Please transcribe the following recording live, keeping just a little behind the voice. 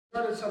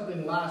Started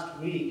something last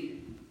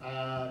week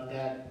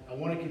that I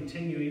want to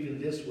continue even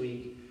this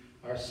week,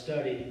 our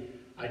study.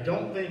 I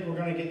don't think we're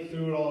going to get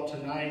through it all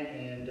tonight,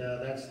 and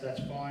that's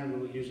fine.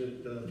 We'll use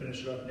it to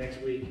finish it up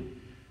next week.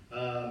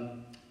 But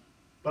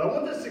I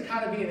want this to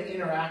kind of be an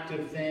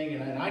interactive thing,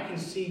 and I can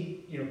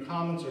see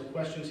comments or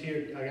questions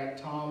here. I got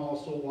Tom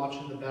also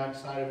watching the back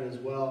side of it as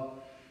well.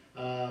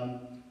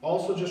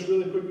 Also, just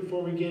really quick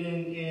before we get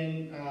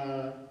in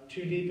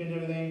too deep into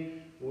everything,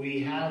 we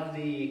have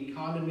the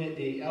condiment,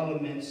 the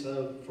elements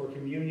for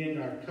communion,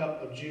 our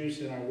cup of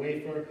juice and our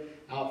wafer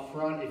out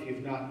front if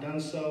you've not done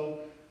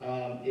so.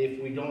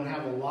 If we don't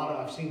have a lot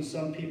of, I've seen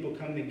some people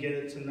come to get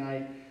it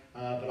tonight,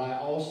 but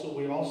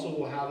we also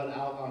will have it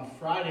out on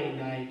Friday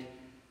night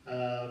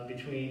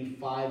between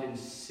 5 and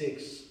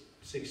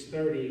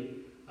 6:30,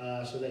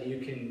 so that you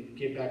can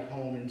get back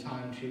home in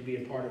time to be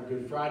a part of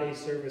Good Friday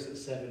service at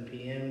 7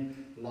 p.m.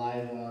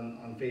 live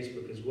on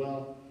Facebook as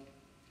well.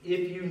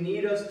 If you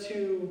need us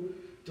to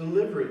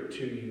deliver it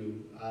to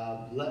you,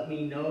 let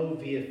me know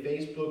via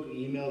Facebook,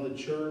 email the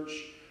church,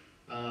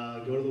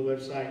 go to the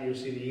website, you'll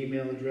see the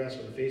email address,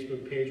 or the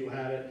Facebook page will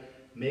have it.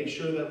 Make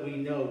sure that we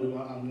know.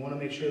 I want to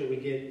make sure that we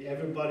get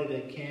everybody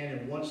that can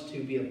and wants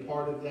to be a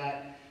part of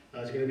that.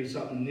 It's going to be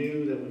something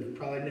new that we've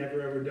probably never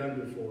ever done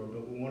before,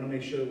 but we want to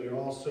make sure that we're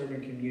all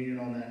serving communion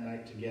on that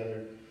night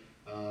together.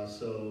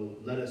 So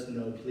let us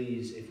know,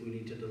 please, if we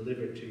need to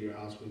deliver it to your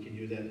house. We can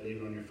do that and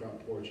leave it on your front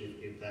porch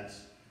if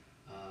that's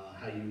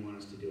how you want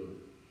us to do it.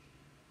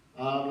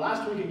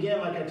 Last week,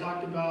 again, like I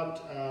talked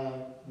about,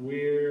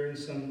 we're in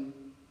some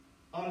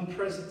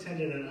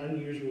unprecedented and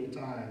unusual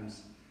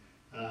times.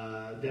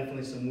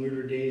 Definitely some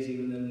weirder days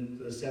even than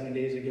the 7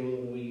 days ago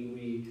that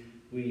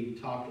we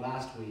talked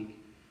last week.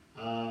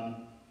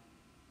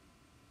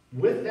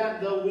 With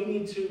that, though, we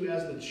need to,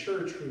 as the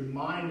church,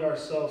 remind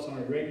ourselves on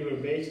a regular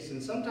basis.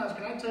 And sometimes,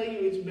 can I tell you,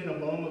 it's been a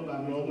moment by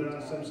moment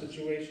on some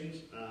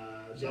situations.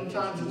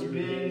 Sometimes it's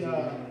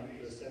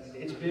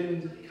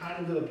been kind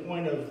of to the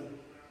point of,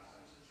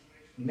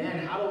 man,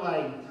 how do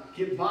I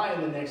get by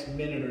in the next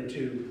minute or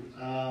two?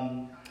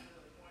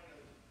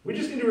 We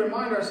just need to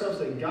remind ourselves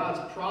that God's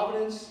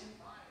providence,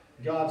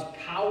 God's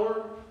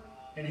power,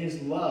 and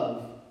His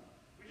love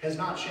has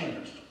not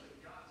changed.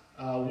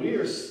 We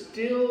are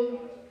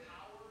still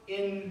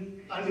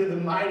under the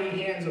mighty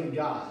hands of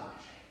God.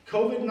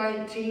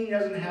 COVID-19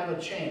 doesn't have a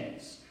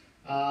chance.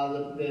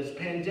 This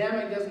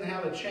pandemic doesn't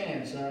have a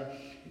chance.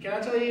 Can I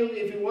tell you,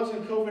 if it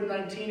wasn't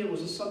COVID-19, it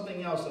was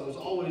something else that was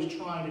always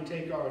trying to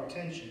take our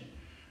attention.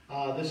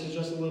 This is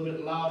just a little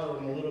bit louder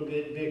and a little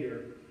bit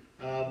bigger.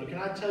 But can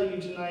I tell you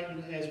tonight,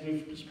 as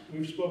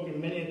we've spoken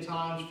many a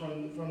times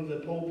from the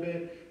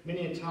pulpit,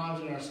 many a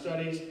times in our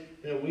studies,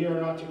 that we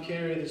are not to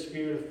carry the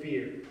spirit of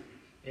fear.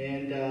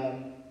 And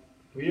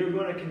we are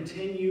going to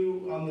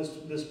continue on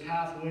this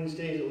path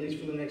Wednesdays, at least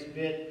for the next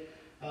bit,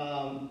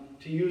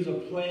 to use a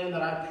plan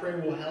that I pray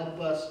will help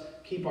us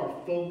keep our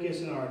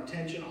focus and our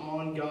attention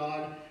on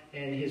God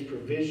and His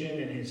provision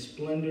and His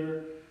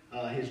splendor,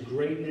 His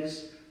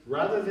greatness,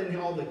 rather than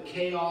all the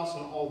chaos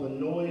and all the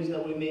noise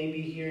that we may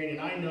be hearing. And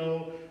I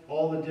know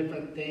all the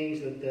different things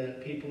that the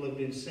people have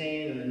been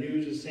saying and the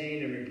news is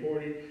saying and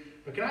reporting.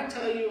 But can I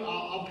tell you,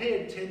 I'll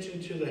pay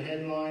attention to the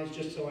headlines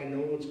just so I know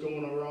what's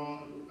going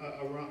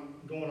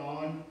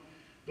on.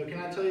 But can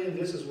I tell you,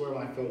 this is where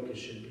my focus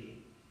should be,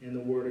 in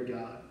the Word of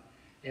God.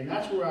 And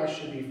that's where I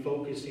should be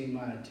focusing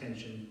my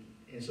attention.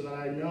 And so that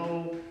I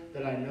know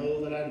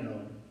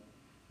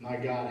my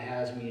God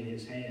has me in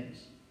His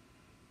hands.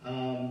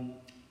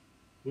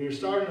 We were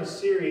starting a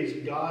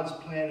series, God's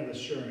Plan of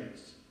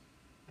Assurance.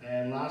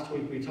 And last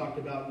week we talked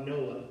about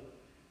Noah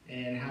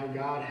and how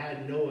God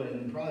had Noah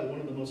in probably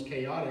one of the most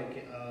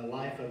chaotic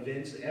life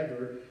events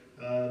ever,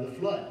 the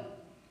flood.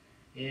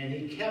 And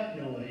He kept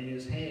Noah in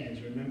His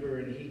hands, remember,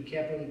 and He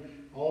kept them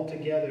all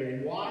together.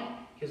 And why?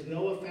 Because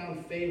Noah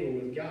found favor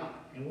with God.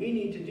 And we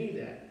need to do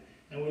that.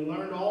 And we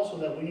learned also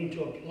that we need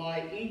to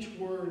apply each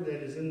word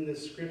that is in the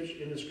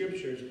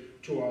scriptures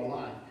to our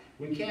life.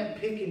 We can't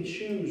pick and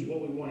choose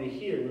what we want to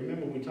hear.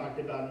 Remember, we talked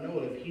about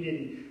Noah. If he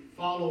didn't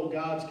follow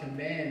God's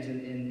commands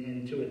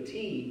and to a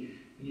T,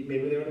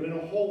 maybe there would have been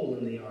a hole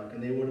in the ark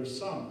and they would have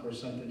sunk or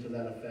something to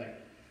that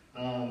effect.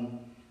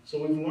 So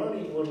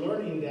we're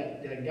learning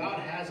that God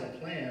has a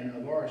plan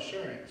of our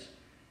assurance.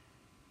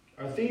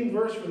 Our theme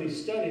verse for these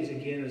studies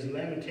again is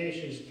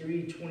Lamentations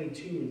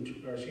 22 and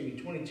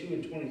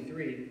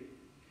 23.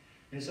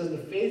 And it says, "The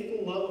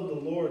faithful love of the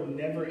Lord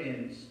never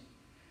ends.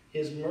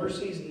 His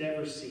mercies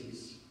never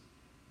cease.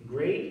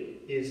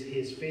 Great is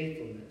His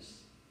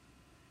faithfulness.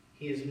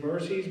 His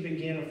mercies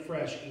begin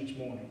afresh each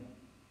morning."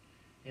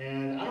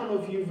 And I don't know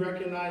if you've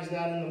recognized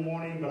that in the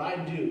morning, but I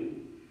do.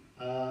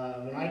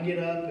 When I get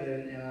up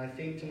and I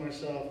think to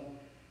myself,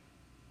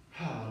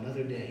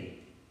 another day,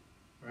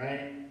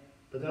 right?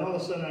 But then all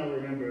of a sudden I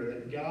remember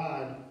that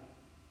God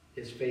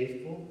is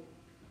faithful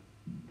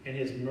and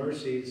His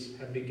mercies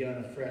have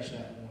begun afresh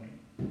that morning.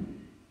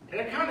 And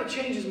it kind of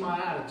changes my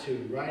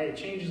attitude, right? It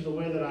changes the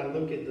way that I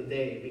look at the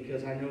day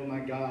because I know my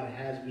God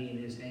has me in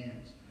His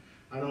hands.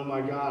 I know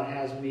my God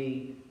has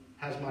me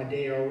has my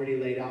day already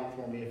laid out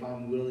for me if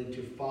I'm willing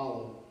to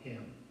follow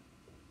him.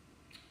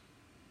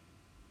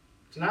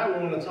 Tonight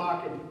we want to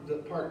talk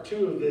part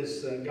 2 of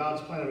this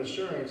God's plan of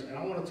assurance, and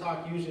I want to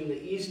talk using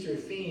the Easter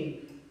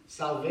theme,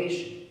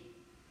 salvation.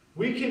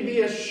 We can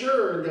be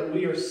assured that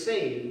we are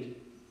saved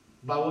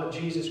by what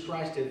Jesus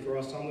Christ did for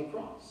us on the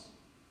cross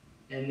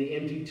and the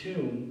empty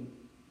tomb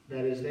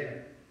that is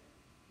there.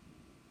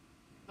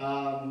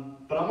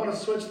 But I'm going to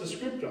switch the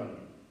script on you.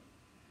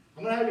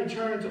 I'm going to have you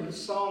turn to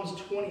Psalms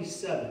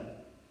 27.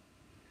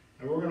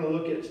 And we're going to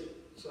look at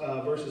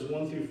verses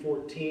 1 through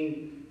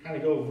 14, kind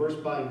of go verse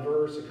by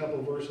verse, a couple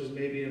of verses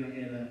maybe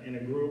in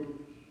a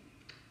group.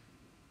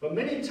 But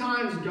many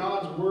times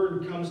God's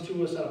word comes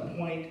to us at a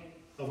point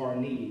of our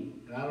need.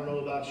 And I don't know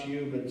about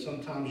you, but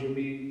sometimes you'll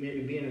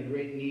maybe be in a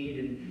great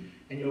need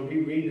and you'll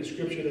be reading a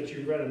scripture that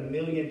you've read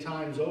 1,000,000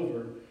 times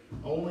over,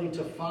 only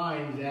to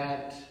find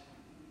that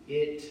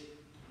it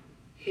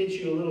hits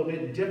you a little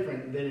bit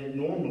different than it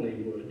normally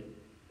would.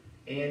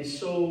 And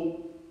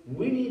so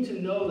we need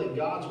to know that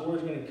God's word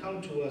is going to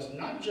come to us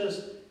not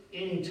just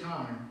any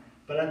time,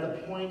 but at the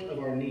point of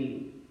our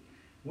need.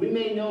 We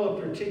may know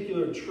a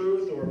particular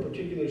truth or a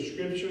particular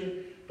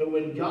scripture, but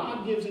when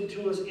God gives it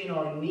to us in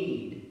our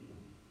need,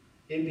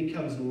 it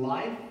becomes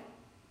life,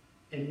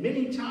 and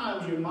many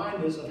times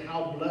remind us of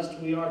how blessed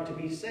we are to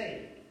be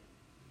saved.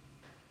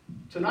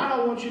 Tonight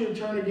I want you to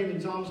turn again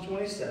to Psalms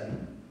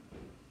 27.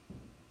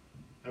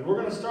 And we're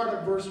going to start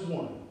at verse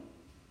 1.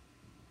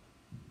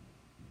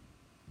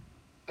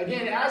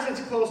 Again, as it's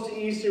close to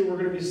Easter, we're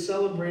going to be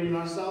celebrating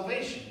our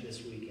salvation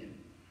this weekend.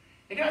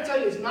 And can I tell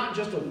you, it's not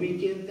just a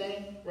weekend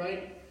thing,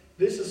 right?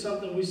 This is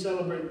something we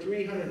celebrate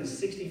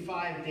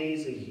 365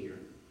 days a year.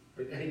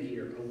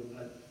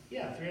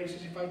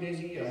 365 days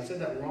a year. I said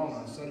that wrong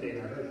on Sunday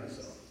and I heard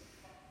myself.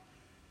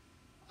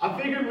 I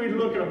figured we'd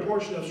look at a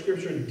portion of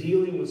Scripture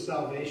dealing with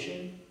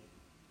salvation,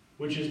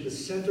 which is the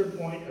center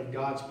point of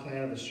God's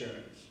plan of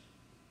assurance.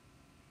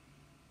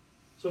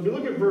 So if you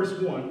look at verse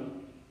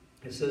 1,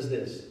 it says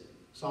this.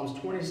 Psalms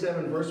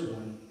 27, verse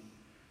 1.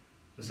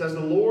 It says, "The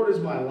Lord is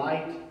my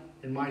light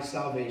and my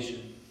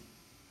salvation.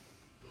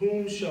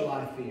 Whom shall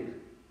I fear?"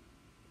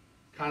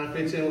 Kind of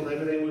fits in with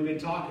everything we've been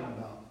talking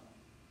about.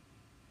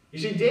 You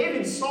see,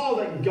 David saw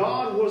that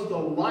God was the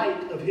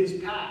light of his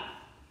path,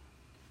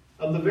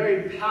 of the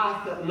very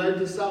path that led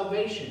to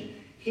salvation.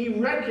 He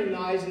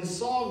recognized and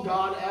saw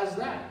God as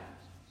that.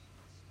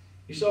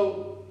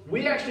 So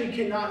we actually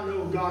cannot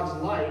know God's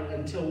light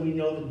until we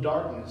know the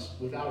darkness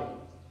without him.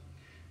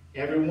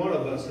 Every one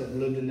of us have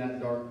lived in that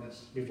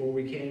darkness before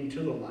we came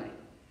to the light.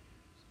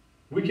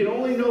 We can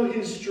only know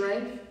his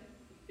strength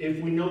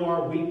if we know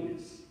our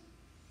weakness.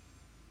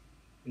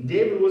 And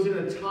David was in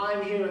a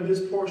time here in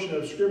this portion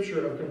of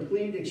Scripture of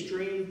complete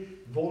extreme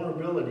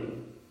vulnerability.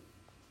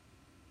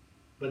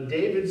 But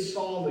David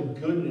saw the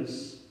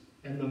goodness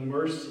and the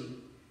mercy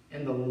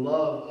and the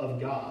love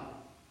of God.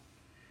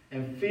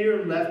 And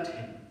fear left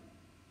him.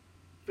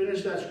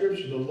 Finish that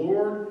scripture. "The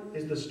Lord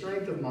is the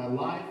strength of my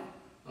life.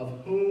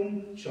 Of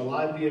whom shall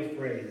I be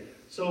afraid?"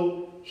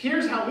 So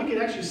here's how we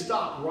could actually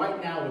stop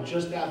right now with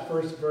just that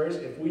first verse.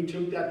 If we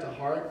took that to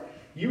heart,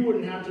 you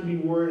wouldn't have to be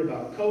worried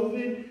about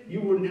COVID.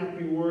 You wouldn't have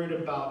to be worried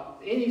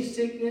about any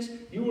sickness.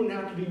 You wouldn't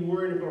have to be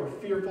worried about or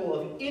fearful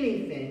of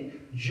anything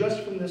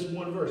just from this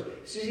one verse.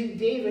 See,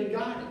 David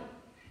got it.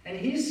 And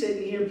he's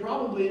sitting here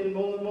probably in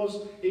one of the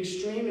most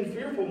extreme and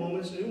fearful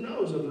moments, who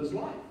knows, of his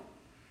life.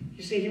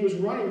 You see, he was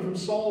running from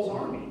Saul's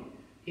army.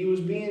 He was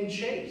being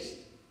chased.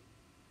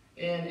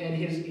 And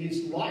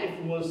his life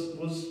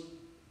was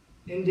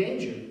in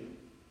danger.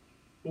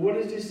 But what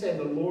does he say?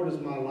 "The Lord is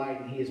my light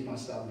and he is my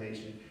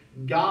salvation."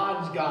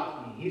 God's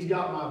got me. He's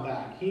got my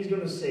back. He's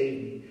going to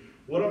save me.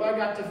 What have I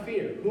got to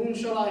fear? Whom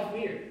shall I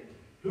fear?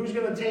 Who's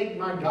going to take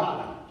my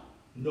God out?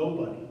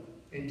 Nobody.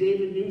 And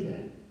David knew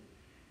that.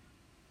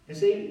 And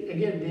see,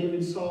 again,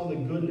 David saw the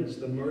goodness,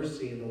 the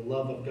mercy, and the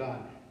love of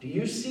God. Do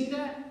you see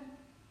that?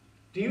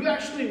 Do you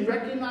actually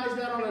recognize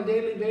that on a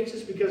daily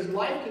basis? Because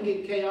life can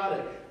get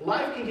chaotic.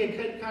 Life can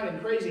get kind of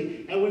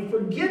crazy. And we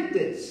forget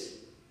this.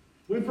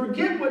 We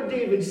forget what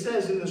David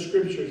says in the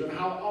Scriptures of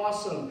how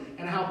awesome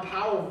and how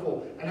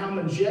powerful and how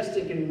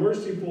majestic and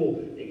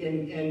merciful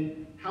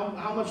and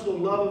how much the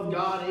love of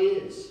God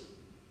is.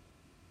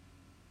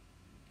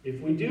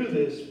 If we do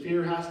this,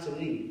 fear has to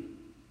leave.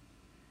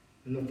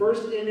 And the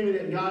first enemy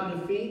that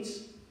God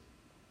defeats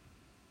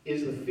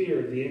is the fear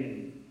of the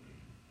enemy.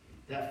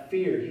 That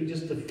fear, he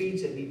just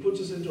defeats it. He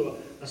puts us into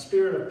a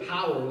spirit of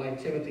power,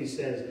 like Timothy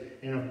says,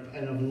 and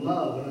of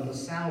love and of a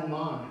sound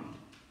mind.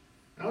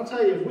 And I'll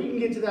tell you, if we can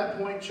get to that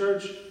point,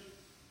 church,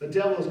 the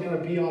devil is going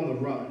to be on the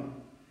run.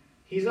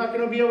 He's not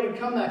going to be able to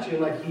come at you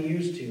like he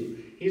used to.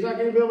 He's not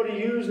going to be able to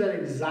use that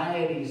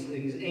anxiety,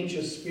 this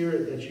anxious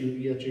spirit that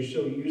you're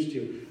so used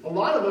to. A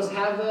lot of us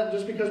have that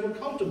just because we're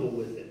comfortable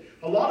with it.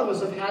 A lot of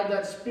us have had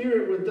that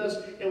spirit with us,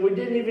 and we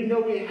didn't even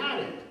know we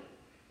had it.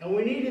 And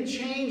we need to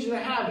change the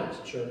habits,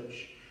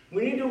 church.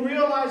 We need to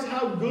realize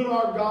how good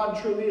our God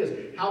truly is,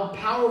 how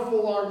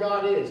powerful our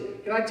God is.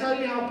 Can I tell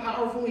you how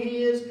powerful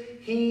he is?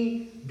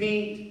 He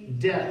beat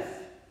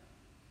death.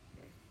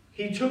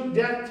 He took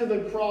death to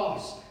the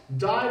cross,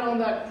 died on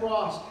that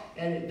cross,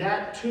 and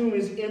that tomb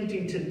is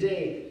empty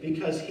today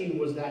because he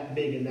was that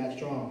big and that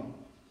strong.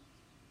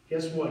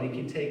 Guess what? He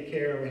can take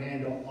care of and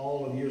handle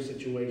all of your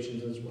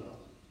situations as well.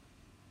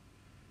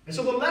 And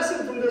so the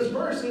lesson from this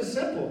verse is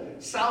simple.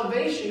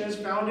 Salvation is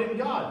found in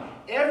God.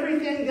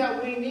 Everything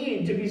that we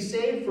need to be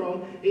saved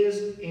from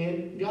is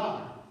in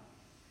God.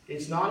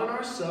 It's not in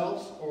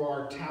ourselves or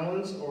our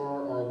talents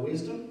or our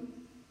wisdom.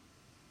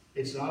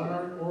 It's not in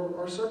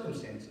our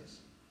circumstances.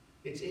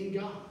 It's in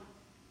God.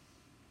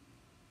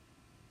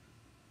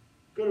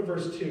 Go to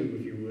verse 2,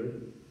 if you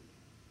would.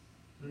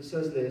 And it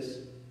says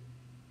this.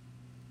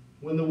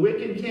 When the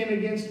wicked came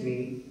against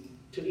me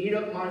to eat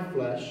up my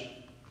flesh,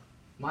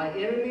 my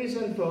enemies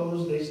and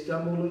foes, they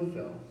stumbled and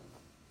fell.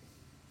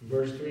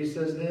 Verse 3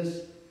 says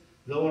this.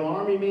 Though an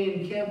army may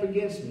encamp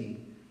against me,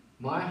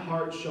 my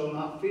heart shall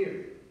not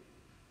fear.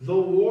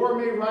 Though war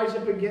may rise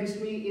up against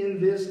me, in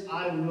this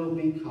I will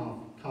be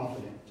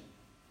confident.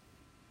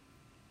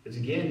 It's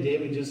again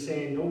David just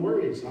saying, no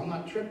worries. I'm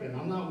not tripping.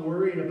 I'm not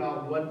worried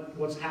about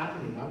what's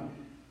happening.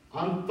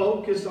 I'm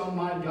focused on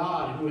my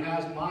God who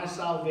has my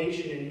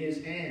salvation in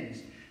his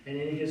hands and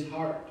in his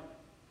heart.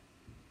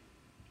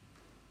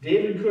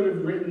 David could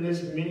have written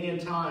this many a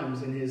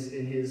times in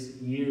his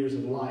years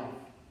of life,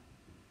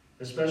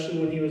 especially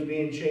when he was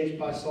being chased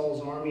by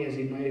Saul's army, as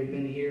he may have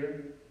been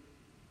here.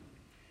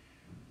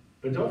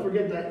 But don't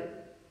forget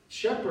that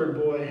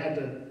shepherd boy had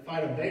to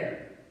fight a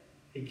bear.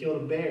 He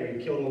killed a bear.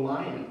 He killed a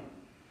lion.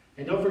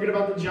 And don't forget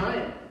about the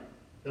giant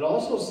that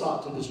also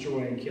sought to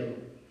destroy and kill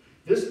him.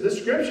 This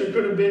scripture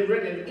could have been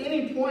written at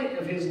any point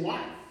of his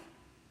life,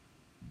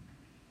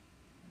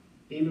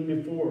 even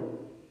before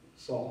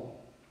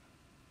Saul.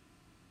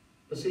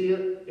 But see,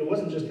 it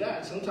wasn't just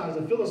that. Sometimes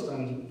the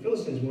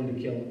Philistines wanted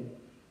to kill him,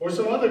 or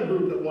some other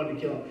group that wanted to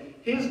kill him.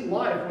 His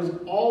life was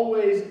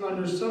always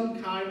under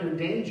some kind of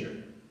danger.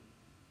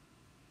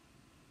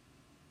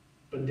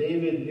 But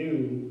David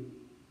knew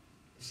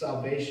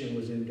salvation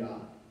was in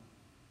God.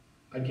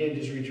 Again,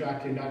 just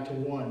retracting back to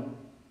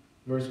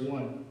verse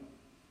 1.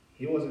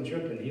 He wasn't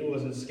tripping. He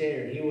wasn't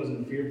scared. He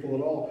wasn't fearful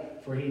at all,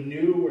 for he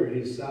knew where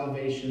his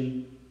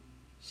salvation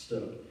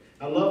stood.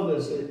 I love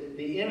this.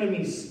 The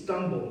enemy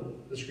stumbled,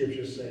 the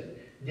scripture said.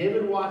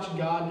 David watched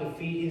God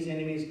defeat his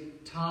enemies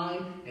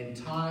time and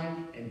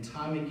time and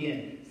time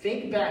again.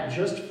 Think back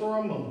just for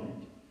a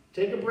moment.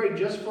 Take a break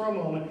just for a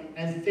moment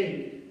and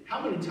think,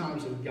 how many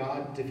times have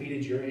God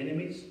defeated your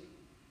enemies?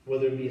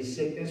 Whether it be a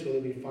sickness, whether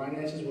it be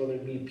finances, whether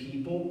it be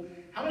people.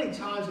 How many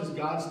times has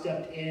God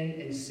stepped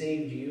in and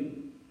saved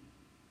you?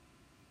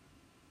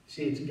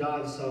 See, it's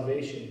God's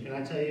salvation. Can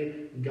I tell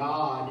you,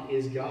 God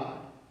is God.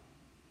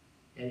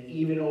 And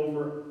even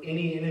over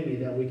any enemy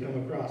that we come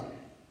across.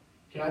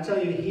 Can I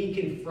tell you, he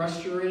can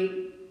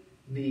frustrate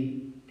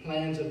the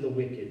plans of the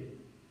wicked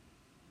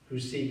who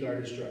seek our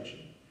destruction.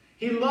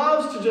 He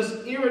loves to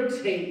just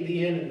irritate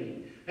the enemy.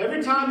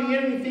 Every time the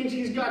enemy thinks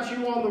he's got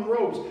you on the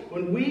ropes,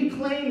 when we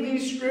claim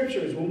these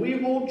scriptures, when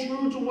we hold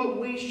true to what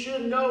we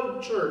should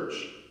know,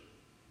 church,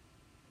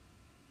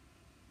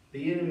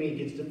 the enemy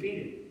gets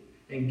defeated.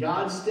 And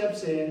God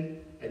steps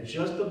in at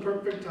just the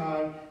perfect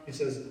time and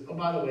says, oh,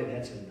 by the way,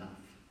 that's enough.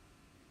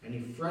 And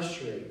he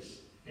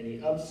frustrates, and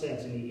he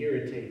upsets, and he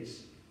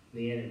irritates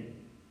the enemy.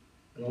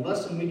 And the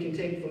lesson we can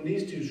take from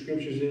these two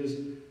scriptures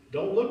is,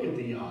 don't look at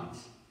the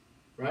odds.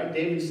 Right?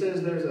 David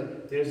says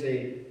there's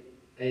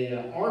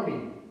a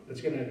army that's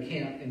going to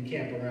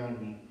encamp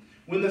around me.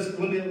 When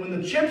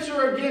the chips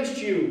are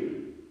against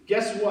you,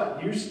 guess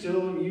what? You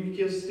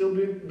can still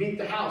beat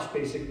the house,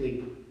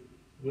 basically,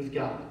 with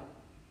God.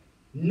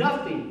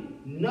 Nothing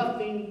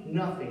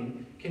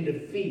can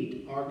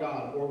defeat our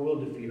God or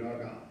will defeat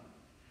our God.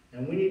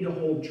 And we need to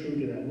hold true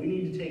to that. We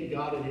need to take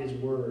God at his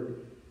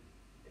word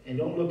and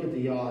don't look at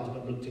the odds,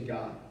 but look to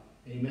God.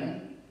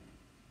 Amen?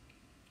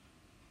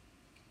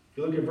 If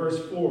you look at verse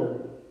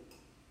 4,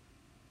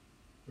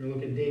 we're going to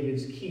look at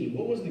David's key.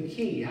 What was the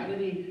key? How did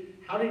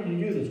he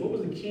do this? What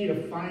was the key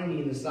to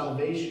finding the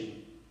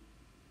salvation?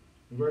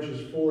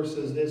 Verses 4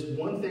 says this,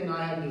 one thing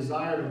I have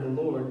desired of the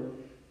Lord,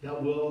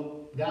 that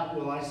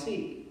will I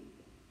seek,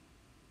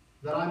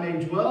 that I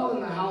may dwell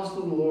in the house of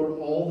the Lord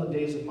all the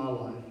days of my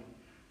life,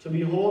 to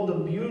behold the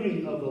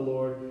beauty of the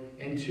Lord,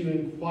 and to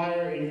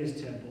inquire in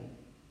his temple.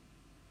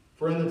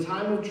 For in the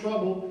time of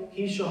trouble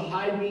he shall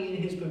hide me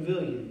in his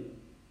pavilion.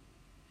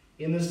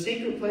 In the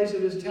secret place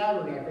of his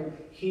tabernacle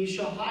he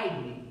shall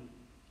hide me.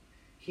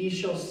 He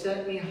shall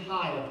set me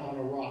high upon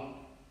a rock.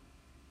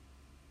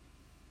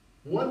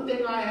 One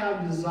thing I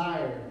have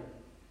desired,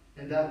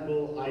 and that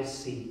will I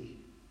seek,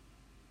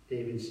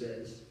 David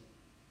says.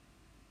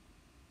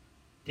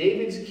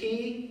 David's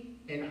key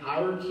and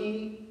our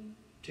key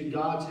to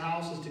God's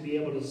house is to be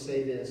able to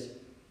say this,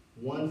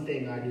 one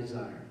thing I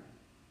desire.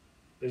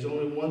 There's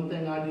only one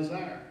thing I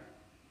desire,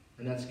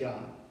 and that's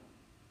God.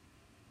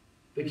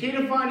 The key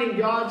to finding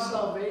God's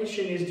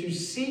salvation is to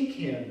seek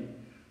him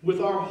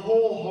with our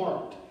whole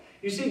heart.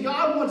 You see,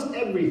 God wants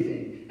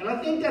everything. And I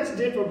think that's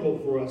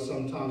difficult for us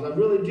sometimes. I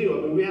really do.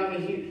 I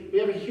mean, we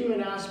have a human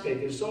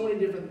aspect. There's so many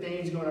different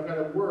things going. I've got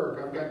to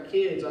work. I've got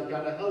kids. I've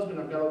got a husband.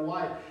 I've got a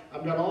wife.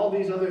 I've got all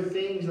these other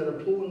things that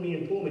are pulling me.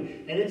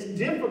 And it's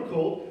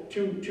difficult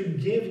to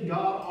give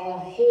God our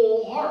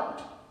whole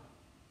heart.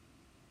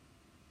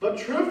 But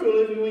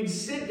truthfully, if we'd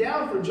sit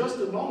down for just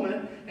a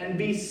moment and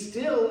be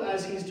still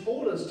as He's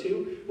told us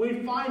to,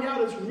 we'd find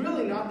out it's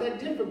really not that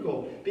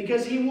difficult.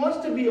 Because He wants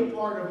to be a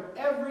part of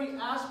every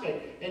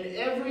aspect and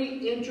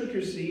every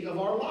intricacy of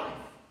our life.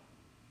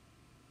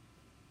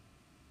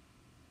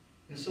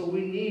 And so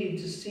we need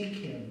to seek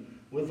Him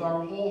with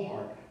our whole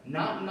heart.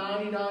 Not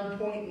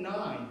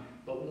 99.9,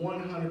 but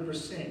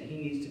 100%. He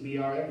needs to be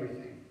our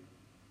everything.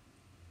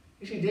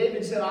 You see,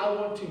 David said, I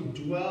want to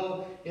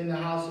dwell in the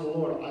house of the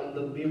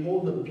Lord.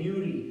 Behold the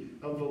beauty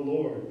of the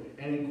Lord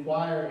and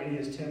inquire in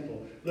His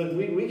temple. Look,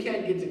 we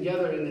can't get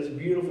together in this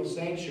beautiful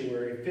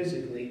sanctuary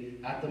physically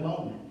at the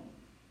moment.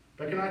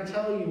 But can I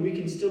tell you, we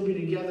can still be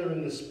together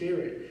in the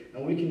Spirit.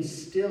 And we can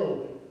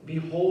still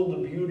behold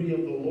the beauty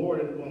of the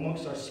Lord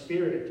amongst our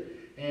spirit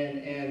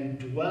and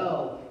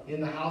dwell in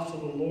the house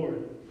of the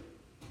Lord.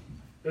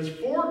 There's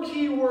 4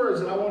 key words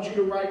that I want you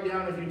to write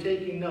down if you're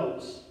taking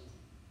notes.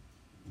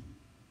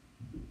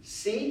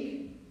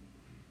 Seek,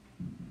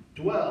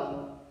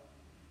 dwell,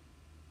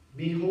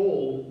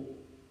 behold,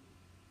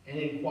 and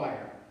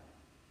inquire.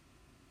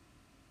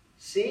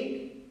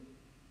 Seek,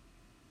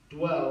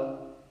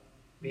 dwell,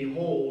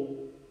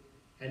 behold,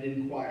 and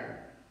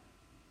inquire.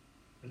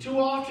 And too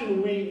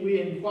often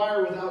we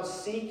inquire without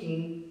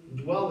seeking,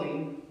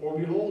 dwelling, or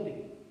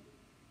beholding.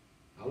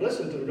 Now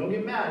listen to me, don't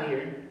get mad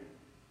here.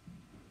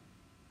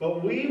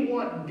 But we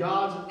want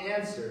God's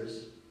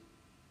answers,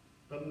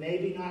 but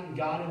maybe not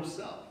God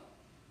Himself.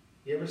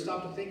 You ever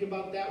stop to think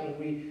about that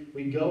when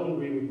we go and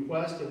we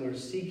request and we're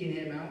seeking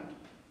Him out?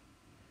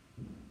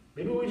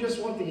 Maybe we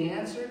just want the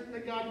answer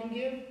that God can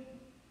give.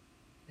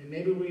 And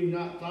maybe we've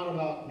not thought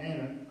about,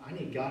 man, I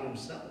need God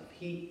Himself.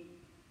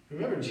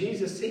 Remember,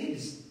 Jesus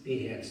is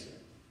the answer.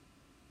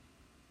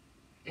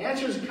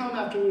 Answers come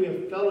after we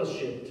have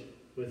fellowshiped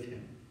with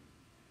Him.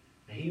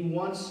 And He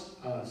wants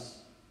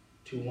us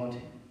to want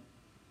Him.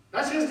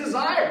 That's His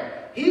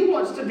desire. He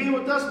wants to be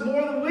with us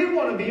more than we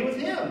want to be with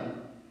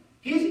Him.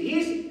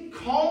 He's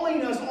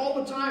calling us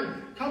all the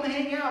time. Come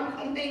hang out,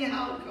 come hang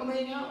out, come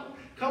hang out.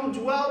 Come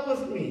dwell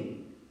with me.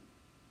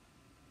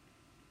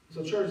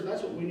 So church,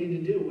 that's what we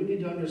need to do. We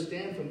need to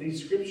understand from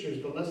these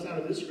scriptures, the lesson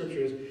out of this scripture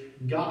is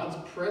God's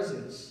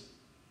presence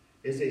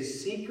is a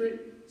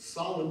secret,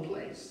 solid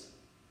place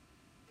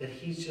that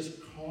He's just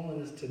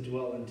calling us to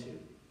dwell into.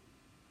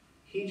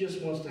 He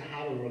just wants to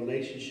have a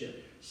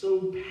relationship.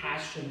 So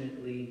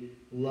passionately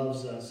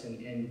loves us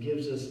and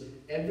gives us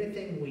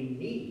everything we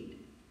need.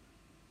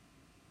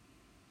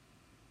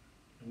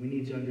 And we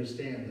need to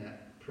understand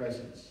that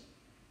presence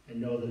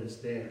and know that it's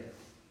there.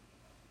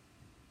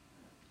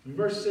 In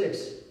verse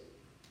 6,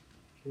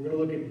 we're going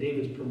to look at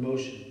David's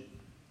promotion.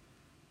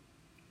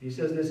 He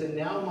says this, and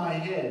now my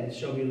head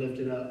shall be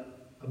lifted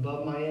up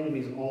above my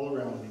enemies all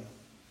around me.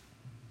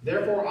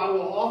 Therefore I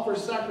will offer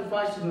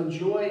sacrifices of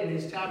joy in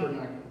His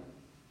tabernacle.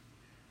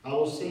 I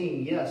will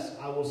sing, yes,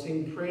 I will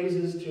sing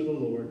praises to the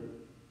Lord.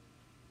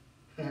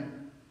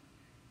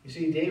 You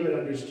see, David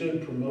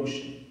understood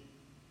promotion.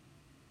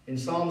 In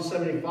Psalm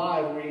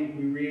 75,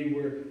 we read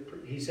where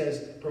he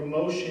says,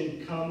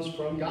 promotion comes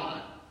from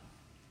God.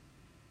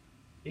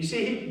 You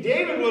see,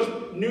 David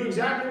knew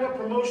exactly what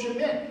promotion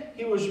meant.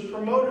 He was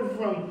promoted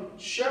from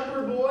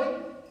shepherd boy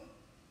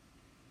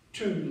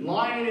to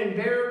lion and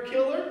bear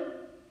killer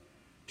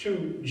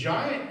to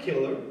giant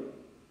killer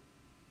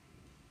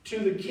to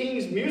the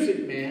king's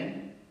music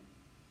man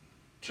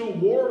to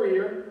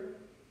warrior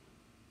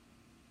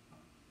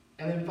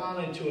and then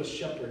finally to a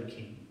shepherd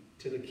king,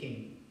 to the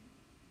king.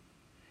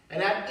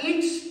 And at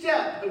each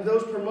step of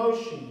those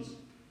promotions,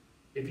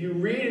 if you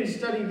read and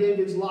study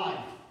David's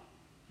life,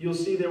 you'll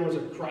see there was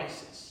a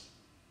crisis.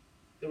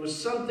 There was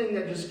something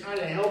that just kind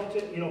of helped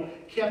it,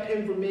 kept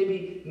him from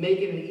maybe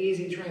making an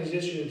easy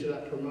transition into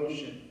that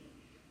promotion.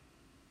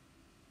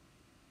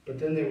 But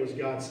then there was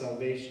God's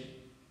salvation.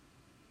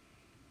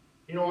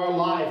 Our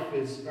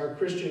life our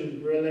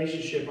Christian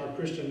relationship, our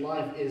Christian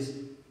life is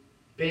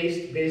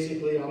based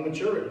basically on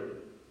maturity.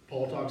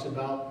 Paul talks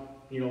about,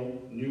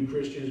 new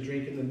Christians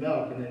drinking the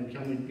milk and then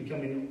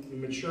becoming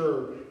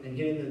mature and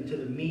getting into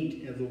the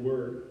meat of the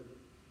Word.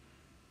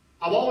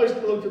 I've always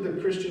looked at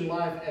the Christian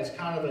life as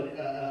kind of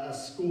a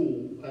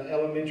school, an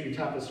elementary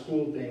type of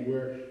school thing,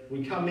 where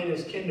we come in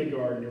as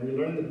kindergarten and we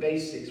learn the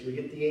basics. We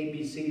get the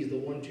ABCs, the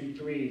 1, 2,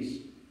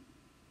 3s.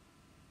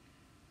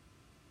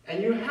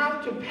 And you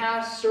have to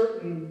pass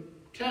certain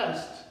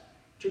tests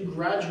to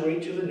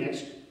graduate to the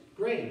next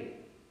grade.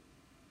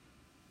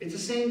 It's the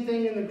same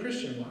thing in the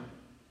Christian life.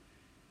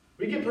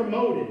 We get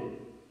promoted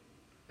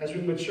as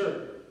we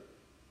mature.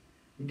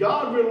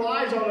 God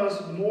relies on us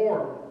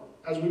more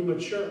as we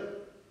mature.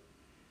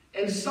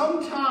 And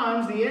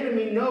sometimes the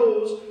enemy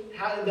knows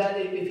that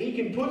if he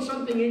can put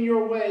something in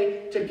your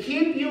way to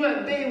keep you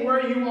at bay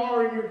where you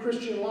are in your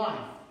Christian life,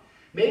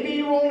 Maybe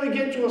you only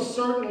get to a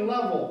certain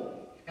level,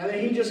 and then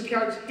he just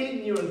starts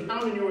hitting you and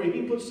pounding you, or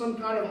he puts some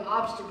kind of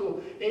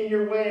obstacle in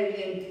your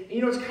way.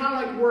 And it's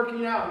kind of like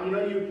working out.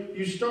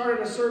 You start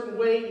at a certain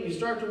weight, and you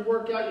start to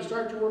work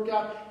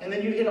out, and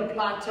then you hit a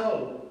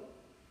plateau.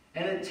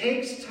 And it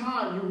takes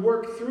time. You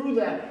work through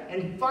that,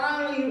 and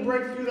finally you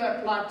break through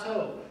that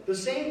plateau. The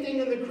same thing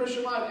in the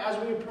Christian life. As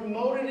we are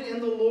promoted in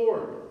the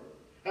Lord,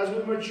 as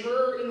we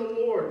mature in the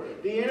Lord,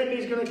 the enemy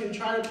is going to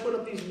try to put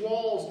up these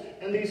walls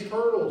and these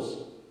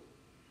hurdles.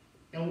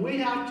 And we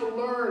have to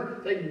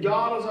learn that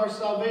God is our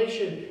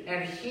salvation,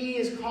 and He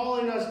is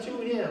calling us to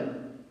Him.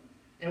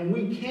 And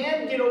we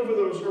can get over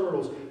those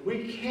hurdles.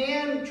 We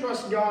can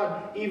trust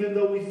God even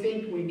though we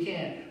think we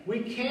can't.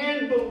 We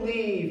can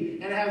believe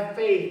and have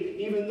faith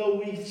even though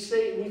we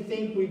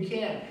think we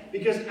can't.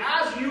 Because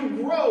as you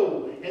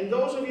grow, and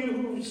those of you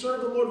who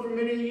served the Lord for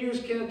many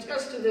years can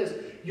attest to this,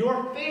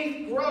 your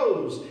faith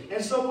grows.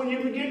 And so when you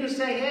begin to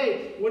say,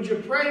 hey, would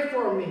you pray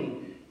for me?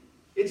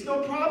 It's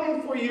no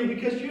problem for you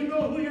because you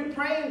know who you're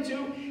praying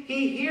to.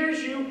 He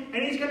hears you,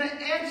 and He's going to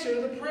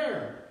answer the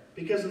prayer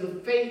because of the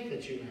faith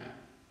that you have.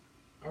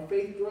 Our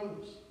faith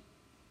grows.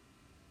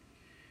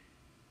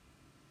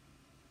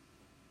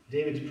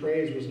 David's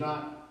praise was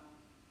not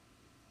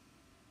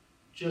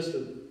just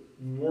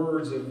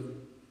words of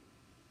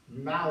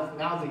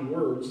mouthy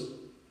words.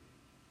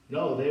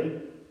 No,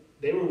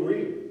 they were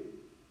real.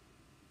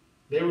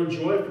 They were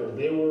joyful.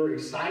 They were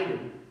excited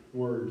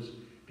words.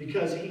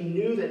 Because he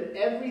knew that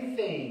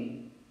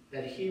everything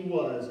that he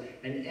was,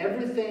 and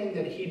everything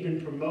that he'd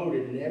been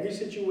promoted, and every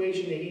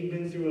situation that he'd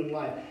been through in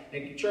life,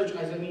 and church,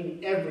 I mean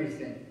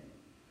everything,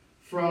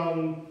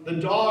 from the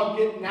dog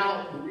getting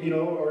out,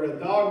 or the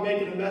dog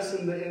making a mess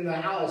in the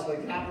house,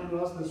 like happened to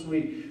us this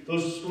week,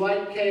 those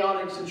slight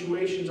chaotic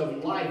situations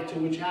of life to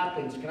which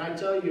happens. Can I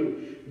tell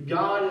you,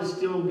 God is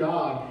still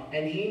God,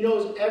 and He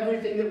knows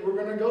everything that we're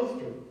going to go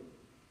through.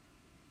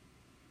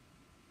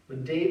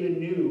 But David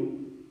knew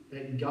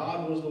that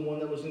God was the one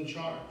that was in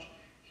charge.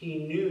 He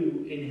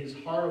knew in his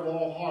heart of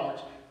all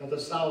hearts that the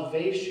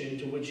salvation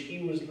to which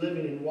he was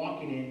living and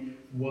walking in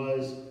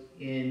was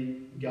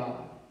in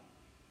God.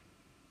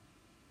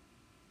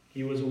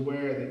 He was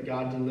aware that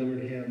God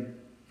delivered him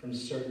from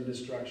certain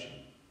destruction.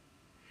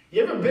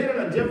 You ever been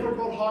in a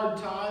difficult, hard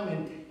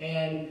time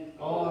and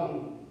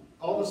all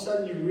of a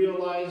sudden you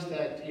realize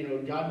that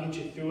God gets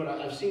you through it?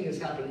 I've seen this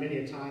happen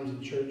many times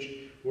in church,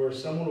 where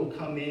someone will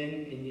come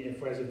in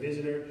as a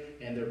visitor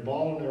and they're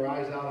bawling their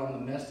eyes out on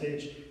the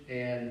message,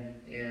 and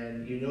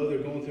they're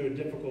going through a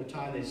difficult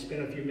time. They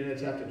spend a few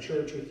minutes after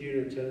church with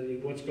you to tell you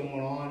what's going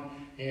on,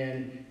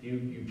 and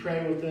you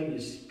pray with them, you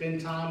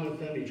spend time with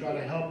them, you try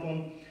to help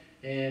them,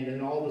 and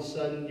then all of a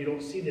sudden you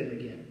don't see them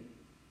again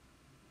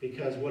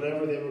because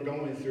whatever they were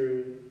going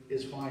through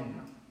is fine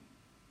now.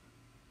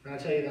 And I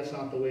tell you, that's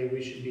not the way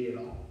we should be at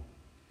all.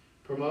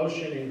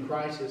 Promotion in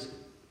crisis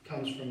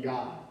comes from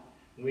God.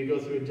 When we go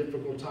through a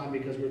difficult time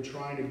because we're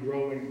trying to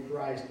grow in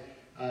Christ,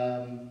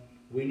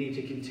 we need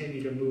to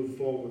continue to move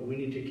forward. We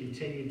need to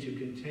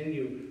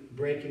continue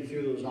breaking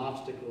through those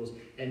obstacles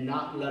and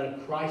not let a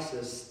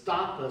crisis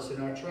stop us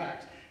in our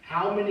tracks.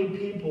 How many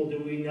people do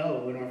we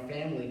know in our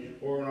family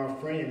or in our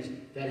friends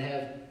that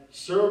have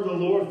served the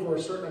Lord for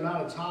a certain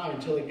amount of time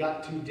until it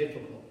got too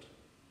difficult?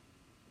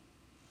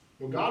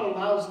 Well, God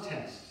allows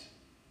tests.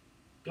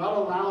 God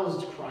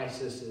allows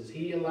crises.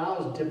 He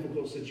allows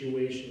difficult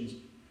situations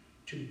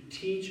to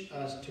teach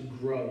us to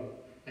grow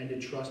and to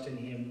trust in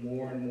Him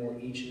more and more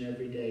each and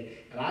every day.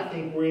 And I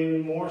think we're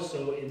even more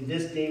so in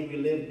this day we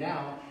live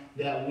now,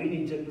 that we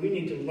need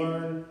to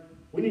learn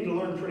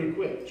pretty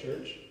quick,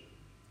 church,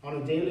 on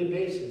a daily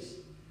basis,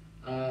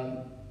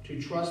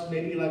 to trust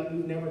maybe like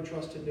we've never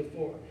trusted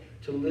before,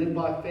 to live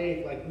by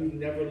faith like we've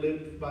never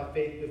lived by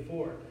faith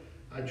before.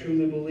 I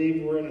truly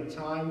believe we're in a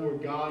time where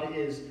God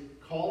is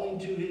calling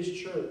to His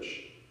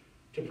church,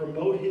 to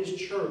promote His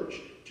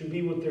church to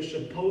be what they're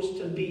supposed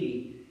to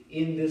be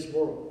in this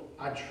world.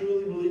 I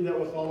truly believe that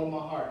with all of my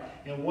heart.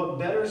 And what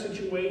better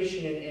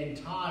situation and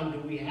time do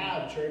we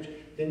have, church,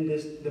 than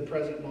the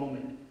present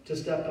moment to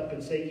step up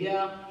and say,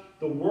 yeah,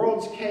 the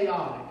world's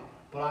chaotic,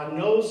 but I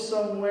know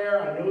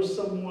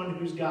someone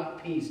who's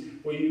got peace,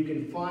 where you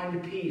can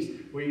find peace,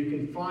 where you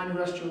can find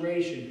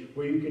restoration,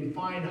 where you can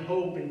find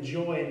hope and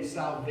joy and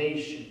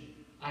salvation.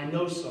 I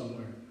know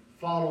somewhere.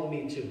 Follow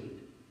me to it.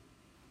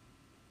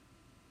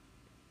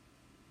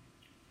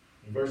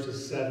 In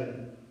verses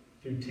 7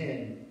 through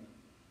 10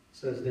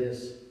 says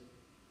this: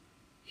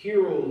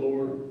 Hear, O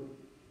Lord,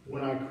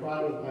 when I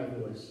cry with my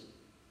voice.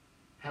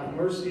 Have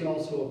mercy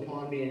also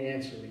upon me and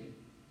answer me.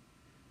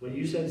 When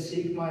you said,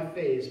 seek my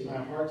face, my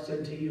heart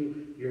said to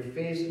you, your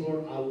face,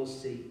 Lord, I will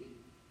seek.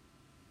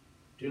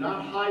 Do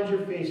not hide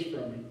your face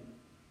from me.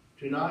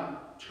 Do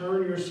not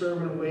turn your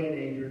servant away in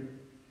anger.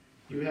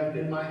 You have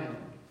been my help.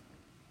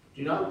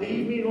 Do not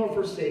leave me nor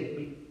forsake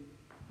me,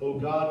 O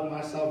God of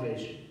my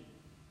salvation.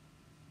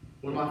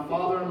 When my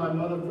father and my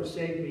mother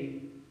forsake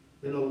me,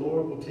 then the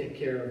Lord will take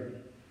care of me.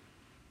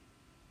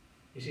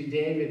 You see,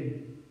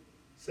 David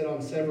said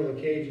on several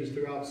occasions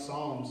throughout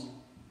Psalms,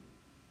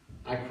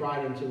 I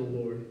cried unto the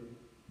Lord.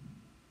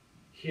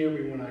 hear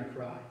me when I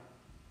cry.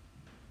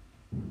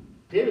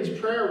 David's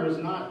prayer was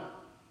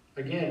not,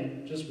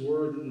 again, just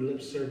word and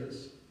lip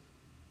service.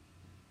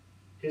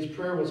 His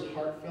prayer was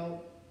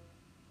heartfelt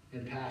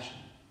and passionate.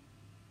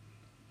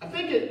 I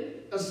think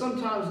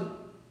sometimes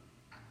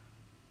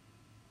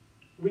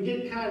we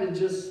get kind of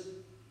just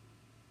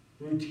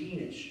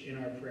routine-ish in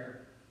our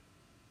prayer.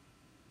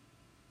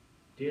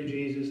 Dear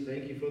Jesus,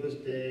 thank you for this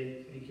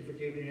day. Thank you for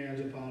keeping your hands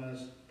upon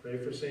us. Pray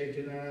for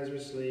safety tonight as we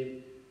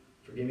sleep.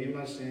 Forgive me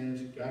my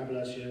sins. God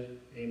bless you.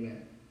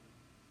 Amen.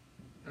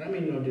 And I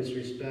mean no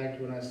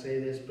disrespect when I say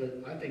this,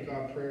 but I think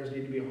our prayers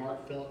need to be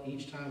heartfelt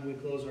each time we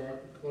close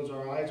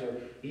our eyes or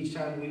each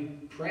time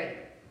we pray.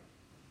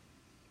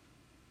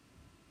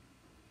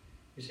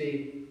 You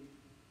see,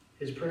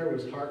 his prayer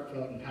was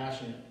heartfelt and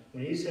passionate.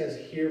 When he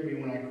says, hear me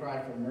when I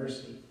cry for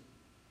mercy,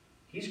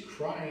 he's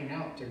crying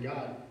out to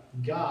God.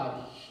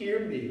 God,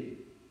 hear me.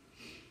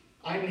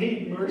 I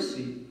need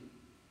mercy.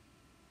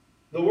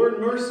 The word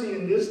mercy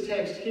in this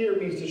text here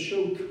means to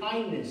show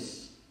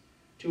kindness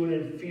to an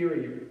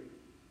inferior.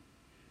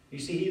 You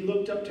see, he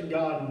looked up to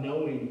God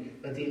knowing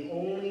that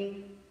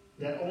only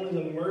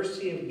the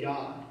mercy of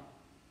God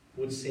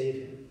would save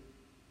him.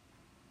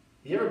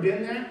 You ever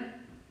been there?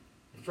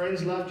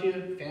 Friends left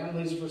you,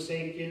 families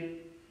forsake you,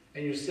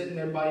 and you're sitting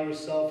there by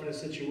yourself in a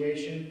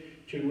situation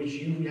to which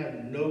you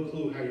have no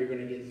clue how you're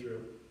going to get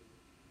through.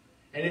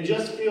 And it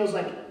just feels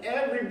like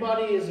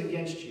everybody is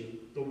against you.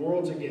 The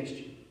world's against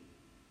you.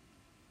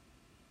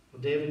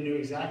 Well, David knew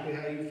exactly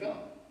how you felt.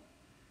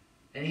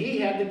 And he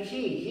had the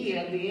key. He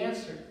had the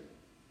answer.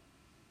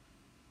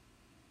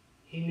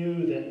 He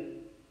knew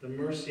that the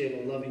mercy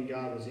of a loving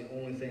God was the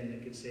only thing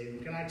that could save him.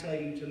 Can I tell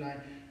you tonight,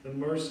 the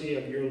mercy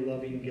of your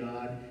loving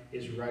God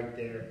is right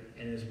there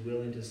and is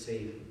willing to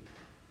save you.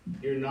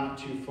 You're not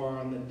too far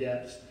on the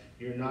depths.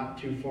 You're not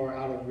too far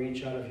out of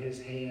reach, out of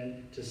his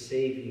hand to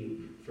save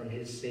you from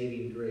his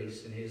saving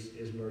grace and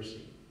his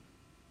mercy.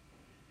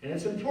 And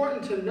it's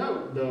important to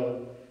note,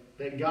 though,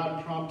 that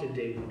God prompted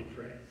David to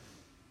pray.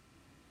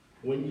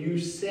 When you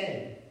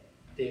said,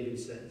 David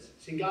says.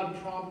 See, God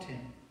prompted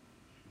him.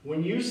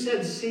 When you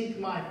said, seek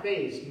my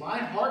face, my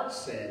heart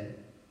said,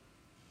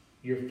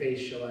 your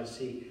face shall I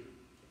seek.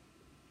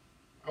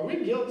 Are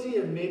we guilty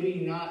of maybe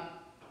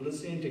not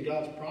listening to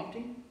God's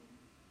prompting?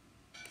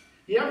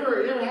 You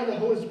ever had the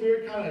Holy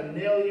Spirit kind of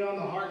nail you on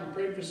the heart and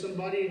pray for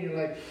somebody and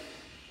you're like,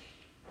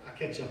 I'll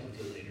catch up with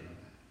you later on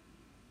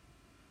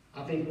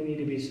that. I think we need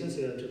to be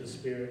sensitive to the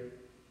Spirit,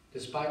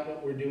 despite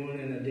what we're doing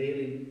in a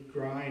daily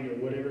grind or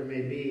whatever it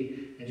may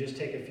be, and just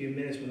take a few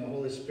minutes when the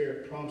Holy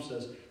Spirit prompts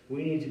us.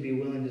 We need to be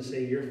willing to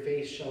say, your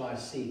face shall I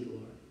seek,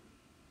 Lord.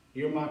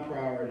 You're my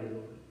priority,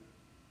 Lord.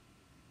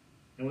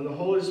 And when the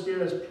Holy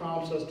Spirit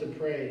prompts us to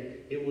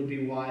pray, it would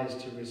be wise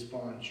to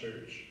respond,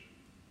 church.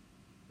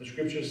 The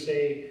scriptures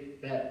say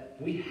that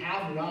we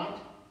have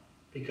not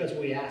because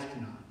we ask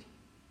not.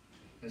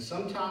 And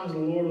sometimes the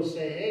Lord will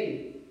say,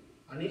 hey,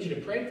 I need you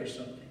to pray for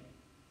something.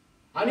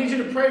 I need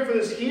you to pray for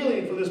this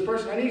healing for this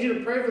person. I need you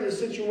to pray for this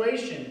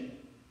situation.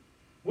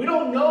 We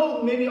don't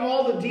know maybe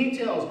all the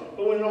details,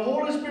 but when the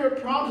Holy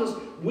Spirit prompts us,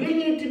 we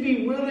need to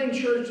be willing,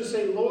 church, to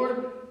say,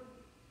 Lord,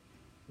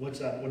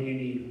 what's up? What do you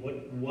need?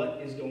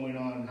 What is going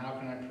on? How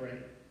can I pray?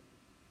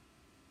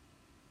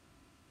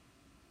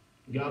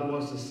 God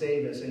wants to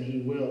save us, and he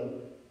will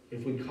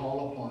if we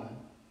call upon him.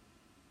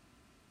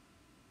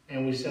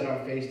 And we set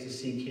our face to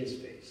seek his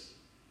face.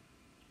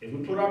 If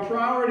we put our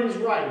priorities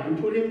right, we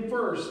put him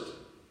first,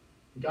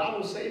 God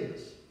will save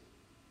us.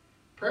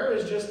 Prayer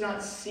is just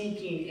not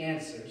seeking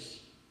answers.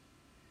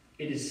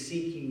 It is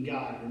seeking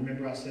God.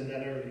 Remember I said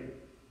that earlier.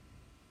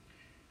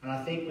 And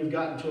I think we've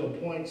gotten to a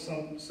point,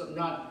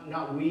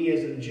 not we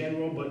as in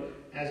general, but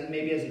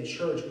maybe as a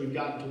church, we've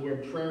gotten to where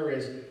prayer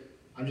is,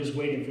 I'm just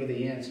waiting for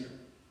the answer.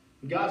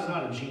 God's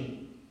not a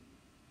genie.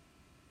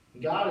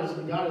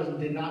 God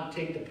did not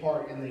take the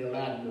part in the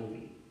Aladdin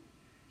movie.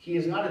 He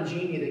is not a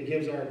genie that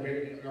gives our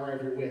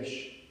every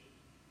wish.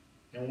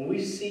 And when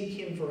we seek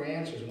him for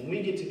answers, when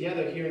we get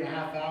together here in a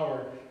half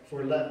hour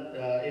for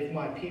If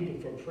My People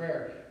for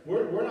prayer,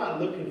 we're not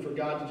looking for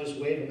God to just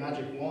wave a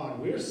magic wand.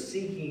 We're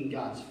seeking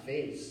God's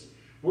face.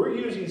 We're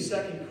using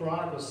 2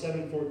 Chronicles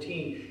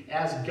 7:14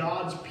 as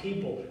God's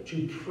people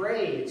to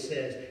pray, it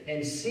says,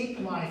 and seek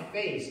my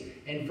face,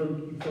 and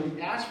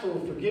ask for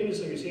forgiveness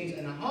of your sins,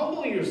 and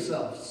humble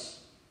yourselves.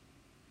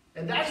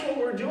 And that's what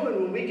we're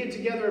doing when we get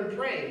together and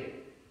pray.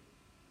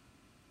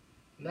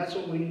 And that's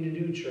what we need to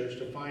do, church,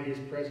 to find his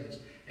presence.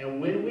 And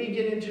when we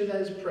get into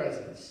his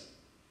presence,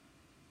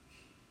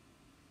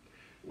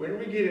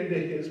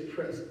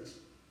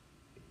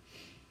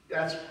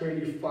 that's where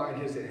you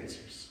find his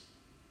answers.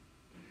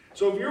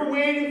 So if you're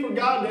waiting for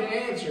God to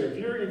answer, if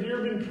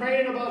you've been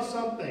praying about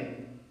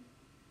something,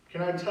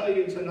 can I tell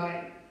you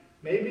tonight,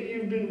 maybe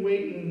you've been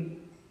waiting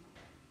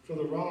for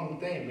the wrong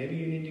thing. Maybe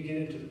you need to get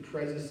into the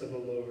presence of the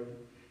Lord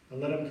and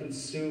let him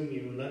consume you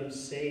and let him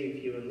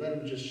save you and let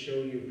him just show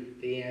you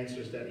the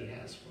answers that he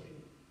has for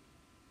you.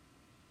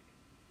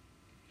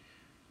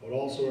 I would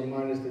also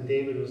remind us that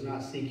David was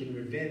not seeking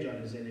revenge on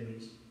his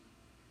enemies.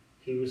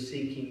 He was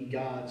seeking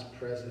God's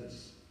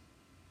presence.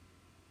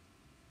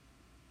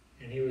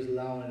 And he was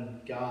allowing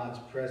God's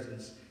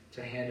presence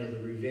to handle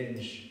the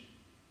revenge.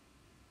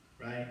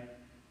 Right?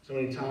 So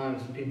many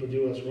times when people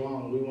do us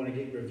wrong, we want to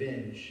get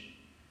revenge.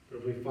 But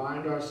if we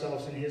find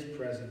ourselves in his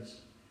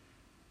presence,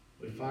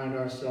 we find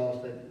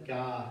ourselves that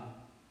God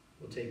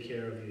will take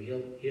care of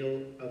you.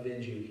 He'll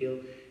avenge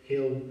you.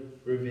 He'll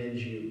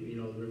revenge you. You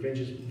know,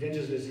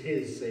 vengeance is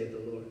his, saith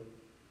the Lord.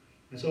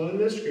 And so in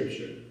this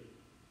scripture,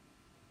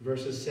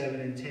 verses 7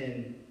 and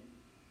 10,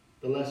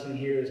 the lesson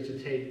here is to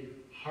take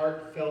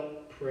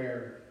heartfelt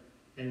prayer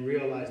and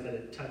realize that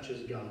it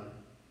touches God.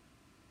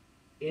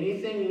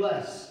 Anything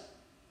less,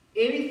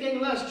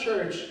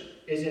 church,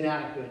 is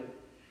inadequate.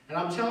 And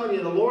I'm telling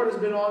you, the Lord has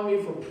been on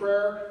me for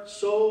prayer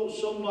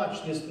so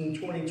much this in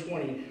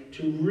 2020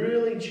 to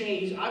really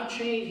change.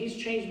 He's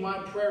changed my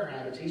prayer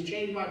habits. He's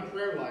changed my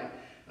prayer life.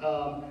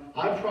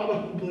 I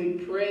probably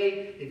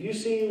pray. If you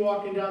see me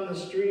walking down the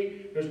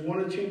street, there's one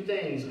or two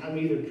things. I'm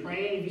either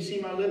praying if you see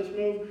my lips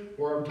move,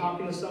 or I'm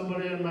talking to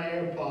somebody on my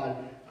AirPod.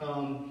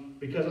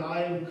 Because I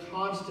have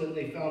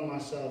constantly found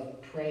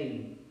myself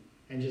praying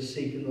and just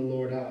seeking the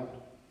Lord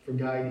out for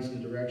guidance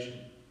and direction.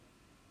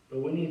 But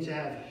we need to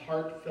have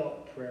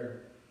heartfelt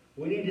prayer.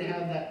 We need to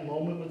have that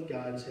moment with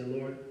God and say,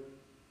 Lord,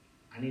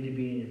 I need to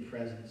be in your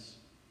presence.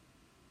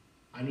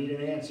 I need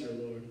an answer,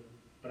 Lord,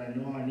 but I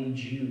know I need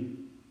you.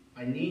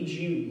 I need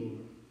you, Lord,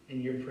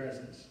 in your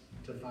presence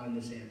to find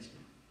this answer.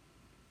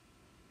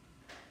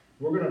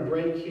 We're going to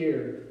break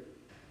here,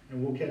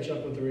 and we'll catch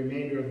up with the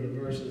remainder of the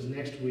verses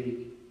next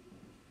week.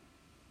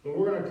 But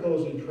we're going to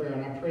close in prayer,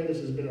 and I pray this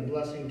has been a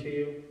blessing to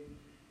you.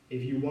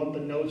 If you want the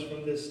notes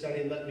from this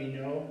study, let me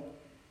know.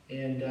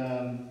 And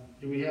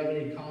do we have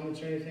any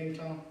comments or anything,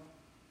 Tom?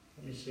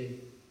 Let me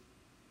see.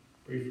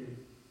 Briefly.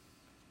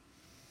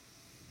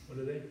 What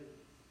are they?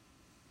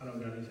 I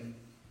don't got anything.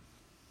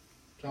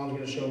 Tom's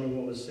going to show me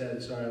what was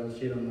said. Sorry, I'll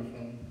see it on my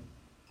phone.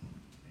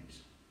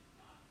 Thanks.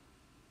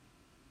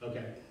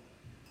 Okay.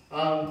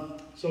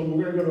 So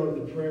we're going to go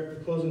to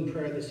the closing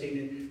prayer this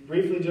evening.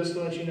 Briefly, just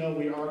to let you know,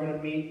 we are going to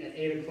meet at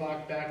 8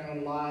 o'clock back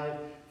on live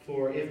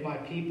for If My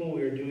People.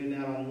 We are doing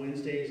that on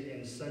Wednesdays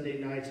and Sunday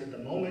nights at the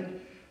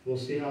moment. We'll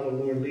see how the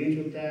Lord leads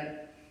with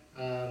that.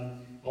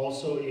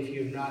 Also, if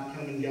you've not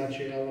come and got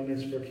your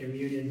elements for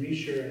communion, be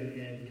sure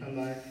and come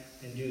by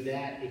and do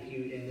that.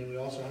 And then we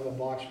also have a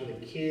box for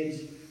the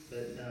kids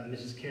that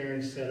Mrs.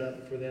 Karen set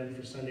up for them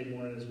for Sunday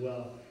morning as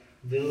well.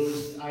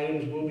 Those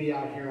items will be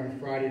out here on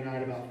Friday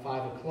night about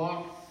 5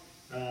 o'clock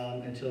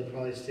until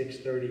probably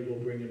 6:30. We'll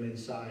bring them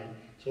inside.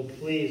 So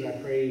please, I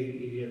pray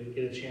you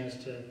get a chance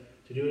to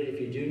do it.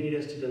 If you do need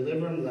us to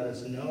deliver them, let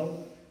us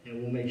know,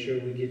 and we'll make sure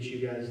we get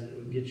you guys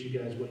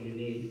what you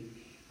need.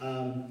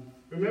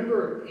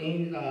 Remember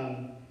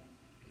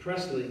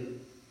Presley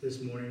this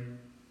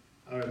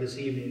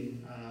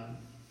evening.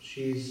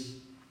 She's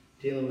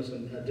dealing with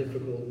a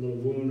difficult little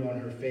wound on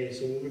her face,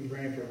 so we'll be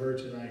praying for her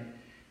tonight.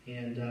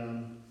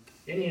 And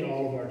any and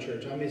all of our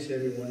church. I miss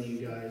every one of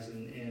you guys,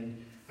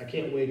 and I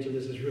can't wait till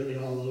this is really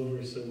all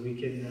over so we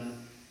can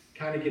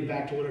kind of get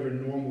back to whatever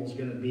normal is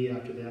going to be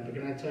after that. But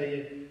can I tell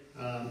you,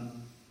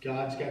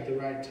 God's got the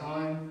right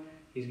time.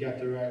 He's got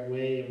the right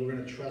way, and we're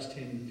going to trust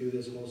him through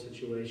this whole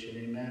situation.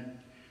 Amen.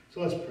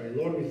 So let's pray.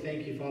 Lord, we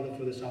thank you, Father,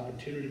 for this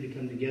opportunity to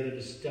come together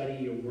to study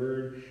your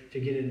word, to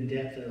get in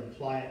depth and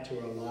apply it to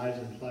our lives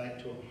and apply it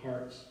to our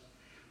hearts.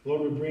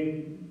 Lord, we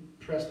bring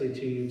Presley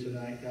to you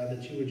tonight, God,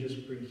 that you would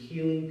just bring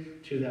healing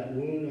to that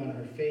wound on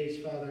her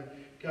face, Father.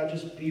 God,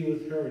 just be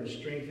with her and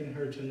strengthen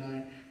her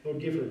tonight. Lord,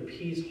 give her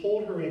peace.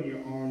 Hold her in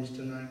your arms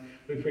tonight.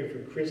 We pray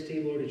for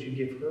Christy, Lord, that you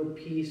give her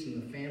peace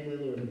and the family,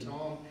 Lord, and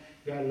Tom.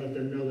 God, let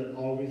them know that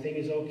everything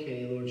is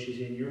okay, Lord. She's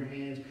in your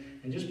hands.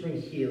 And just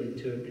bring healing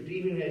to it. But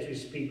even as we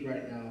speak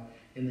right now,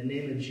 in the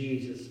name of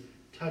Jesus,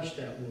 touch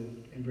that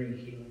wound and bring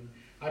healing.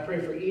 I pray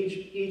for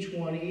each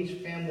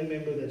family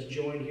member that's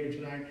joined here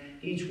tonight,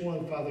 each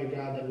one, Father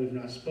God, that we've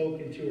not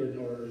spoken to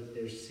or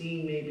they're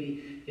seen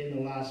maybe in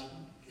the last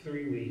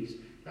 3 weeks.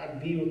 God,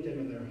 be with them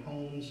in their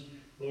homes.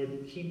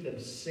 Lord, keep them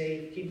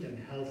safe, keep them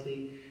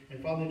healthy.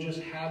 And Father, just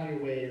have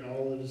your way in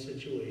all of the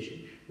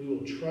situation. We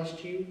will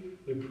trust you.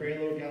 We pray,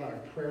 Lord God, our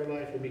prayer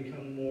life will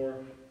become more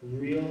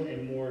real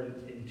and more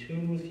in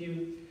tune with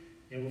you.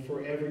 And we'll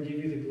forever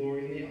give you the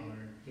glory and the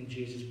honor. In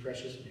Jesus'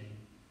 precious name.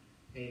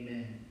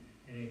 Amen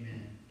and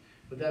amen.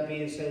 With that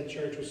being said,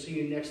 church, we'll see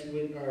you next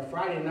week, or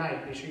Friday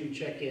night. Make sure you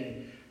check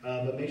in.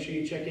 But make sure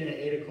you check in at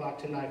 8 o'clock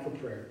tonight for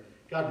prayer.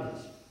 God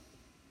bless.